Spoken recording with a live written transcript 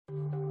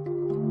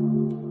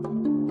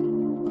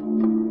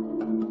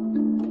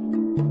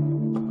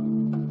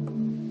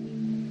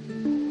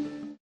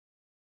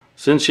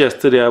Since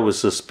yesterday I was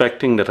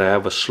suspecting that I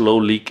have a slow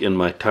leak in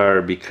my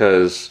tire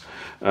because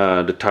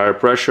the tire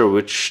pressure,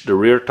 the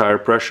rear tire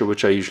pressure,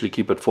 which I usually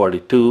keep at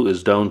 42,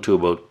 is down to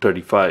about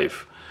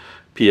 35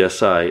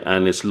 psi,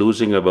 and it's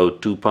losing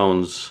about 2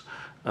 pounds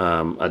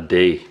a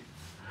day.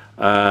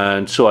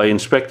 And so I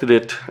inspected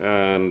it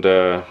and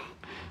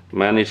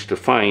managed to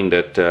find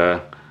that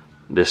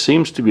there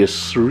seems to be a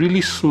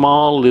really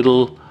small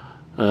little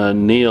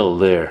nail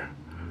there,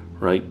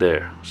 right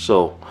there.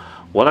 So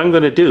what I'm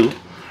going to do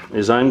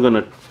is I'm going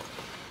to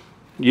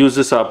use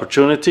this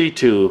opportunity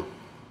to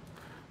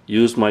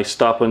use my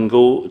stop and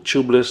go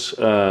tubeless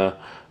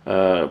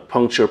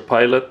puncture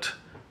pilot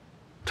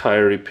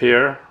tire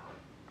repair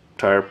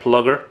tire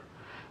plugger.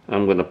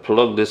 I'm going to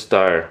plug this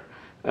tire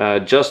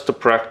just to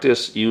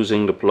practice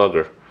using the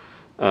plugger.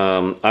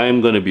 I am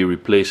going to be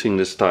replacing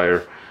this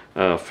tire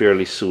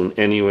fairly soon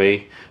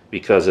anyway,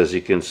 because as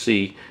you can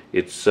see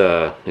it's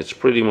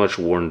pretty much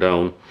worn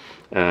down,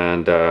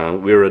 and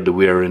we're at the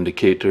wear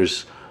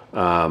indicators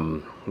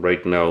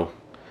right now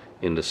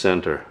in the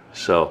center.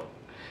 So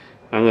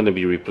I'm going to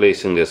be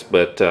replacing this,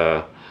 but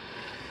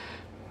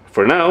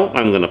for now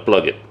I'm going to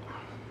plug it.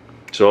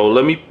 So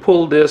let me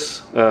pull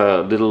this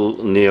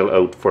little nail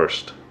out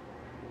first.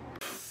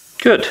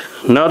 Good.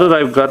 Now that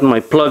I've gotten my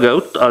plug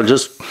out, I'll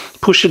just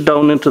push it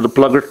down into the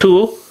plugger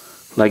tool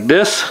like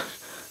this,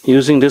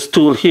 using this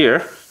tool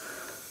here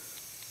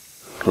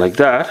like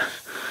that,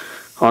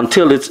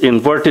 until it's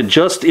inverted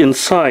just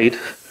inside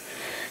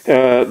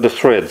the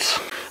threads,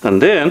 and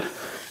then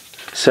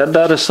set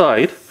that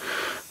aside,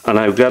 and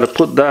I've got to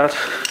put that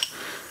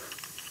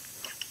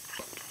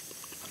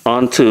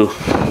onto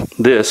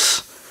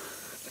this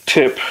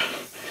tip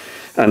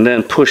and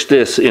then push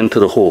this into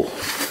the hole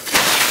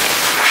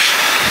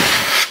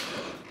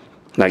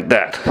like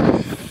that,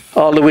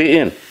 all the way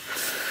in.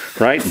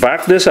 Right,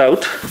 back this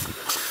out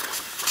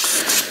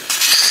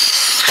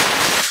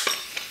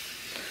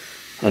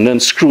and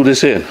then screw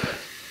this in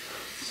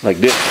like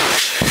this,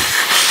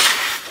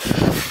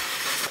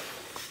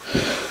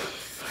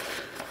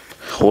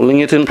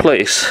 holding it in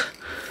place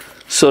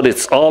so that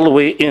it's all the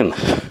way in.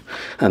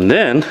 And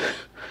then,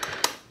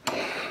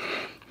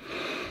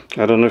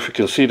 I don't know if you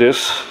can see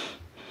this,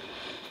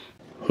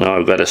 now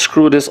I've got to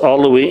screw this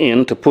all the way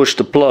in to push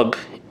the plug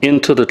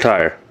into the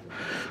tire,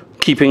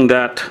 keeping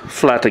that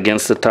flat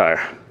against the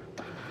tire.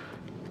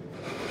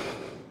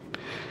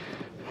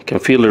 I can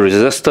feel the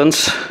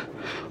resistance.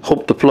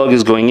 Hope the plug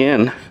is going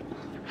in.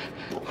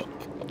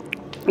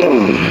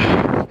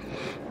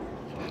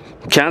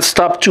 Can't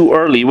stop too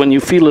early. When you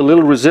feel a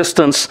little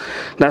resistance,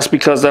 that's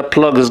because that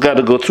plug has got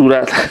to go through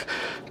that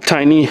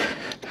tiny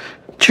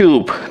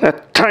tube,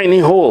 that tiny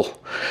hole.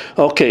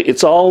 Okay,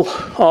 it's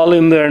all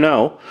in there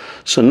now.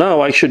 So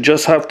now I should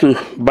just have to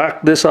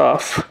back this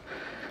off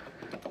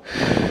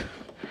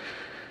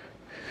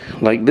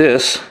like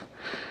this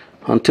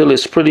until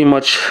it's pretty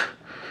much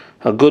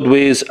a good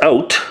ways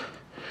out,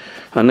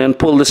 and then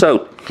pull this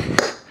out,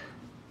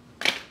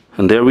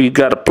 and there we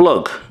got a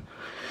plug.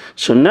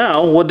 So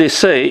now what they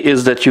say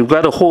is that you've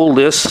got to hold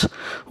this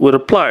with the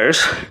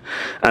pliers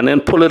and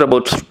then pull it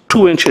about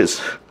 2 inches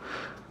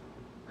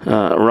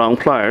around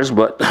pliers,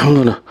 but I'm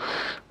gonna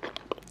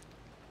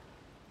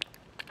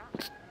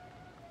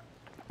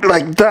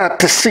like that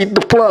to seat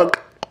the plug.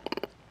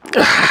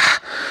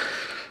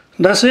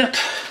 That's it.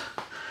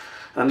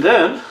 And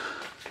then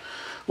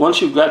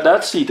once you've got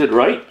that seated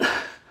right,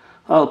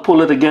 I'll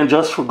pull it again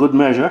just for good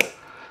measure.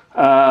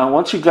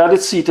 Once you got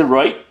it seated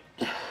right,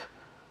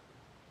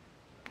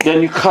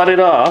 then you cut it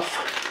off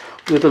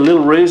with a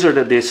little razor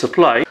that they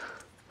supply.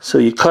 So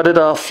you cut it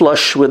off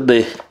flush with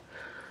the,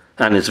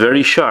 and it's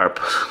very sharp.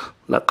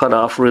 That cut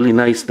off really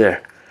nice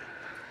there.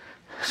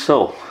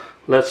 So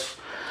let's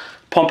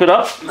pump it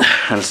up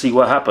and see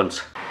what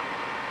happens.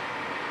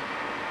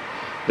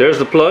 There's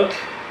the plug,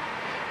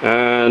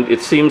 and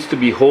it seems to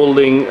be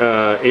holding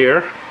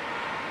air.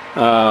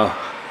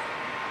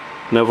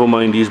 Never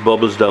mind these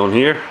bubbles down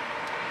here,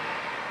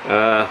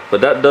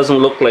 but that doesn't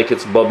look like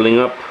it's bubbling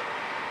up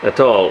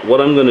at all.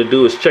 What I'm going to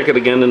do is check it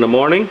again in the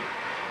morning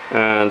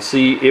and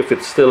see if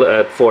it's still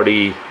at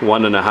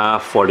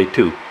 41.5,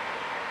 42.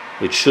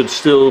 It should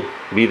still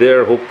be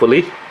there,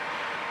 hopefully.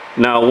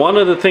 Now, one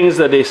of the things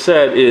that they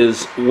said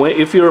is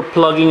if you're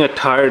plugging a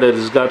tire that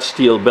has got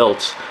steel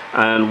belts,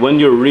 and when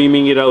you're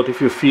reaming it out, if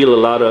you feel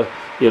a lot of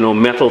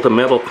metal to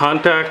metal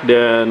contact,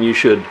 then you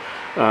should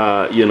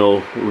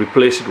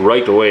replace it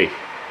right away.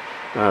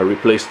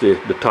 Replace the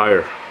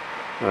tire,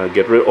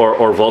 get rid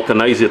or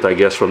vulcanize it, I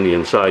guess, from the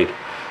inside.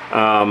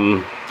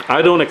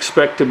 I don't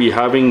expect to be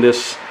having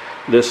this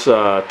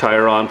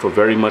tire on for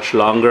very much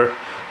longer,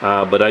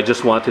 but I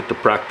just wanted to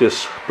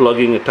practice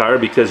plugging a tire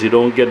because you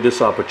don't get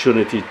this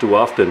opportunity too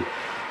often.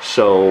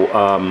 So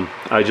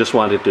I just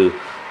wanted to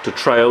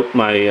try out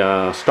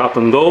my stop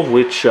and go,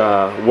 which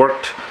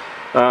worked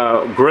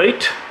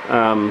great.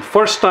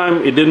 First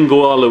time it didn't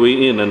go all the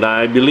way in, and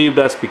I believe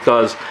that's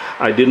because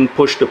I didn't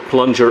push the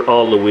plunger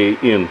all the way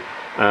in,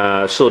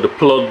 so the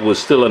plug was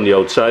still on the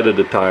outside of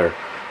the tire.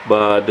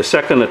 but the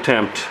second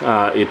attempt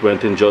it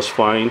went in just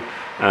fine,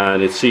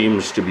 and it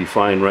seems to be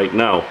fine right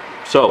now.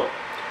 So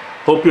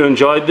hope you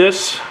enjoyed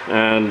this,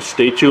 and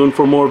stay tuned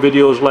for more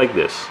videos like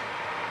this.